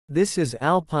This is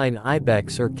Alpine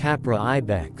ibex or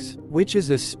capraibex, which is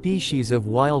a species of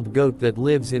wild goat that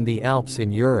lives in the Alps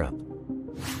in Europe.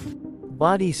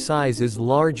 Body size is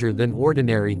larger than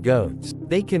ordinary goats.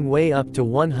 They can weigh up to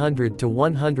 100 to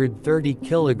 130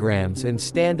 kilograms and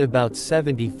stand about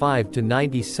 75 to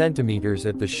 90 centimeters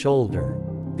at the shoulder.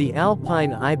 The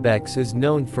Alpine ibex is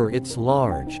known for its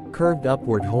large, curved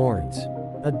upward horns.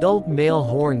 Adult male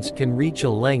horns can reach a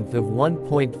length of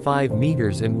 1.5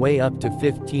 meters and weigh up to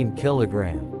 15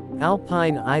 kilograms.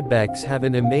 Alpine ibex have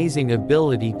an amazing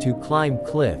ability to climb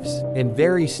cliffs and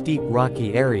very steep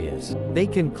rocky areas. They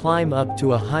can climb up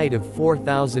to a height of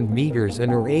 4,000 meters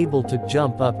and are able to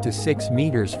jump up to 6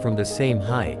 meters from the same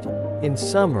height. In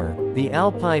summer, the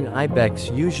Alpine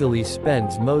ibex usually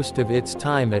spends most of its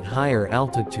time at higher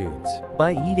altitudes,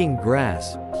 by eating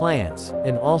grass, plants,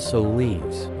 and also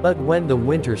leaves. But when the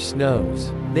winter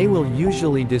snows, they will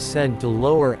usually descend to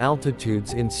lower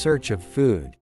altitudes in search of food.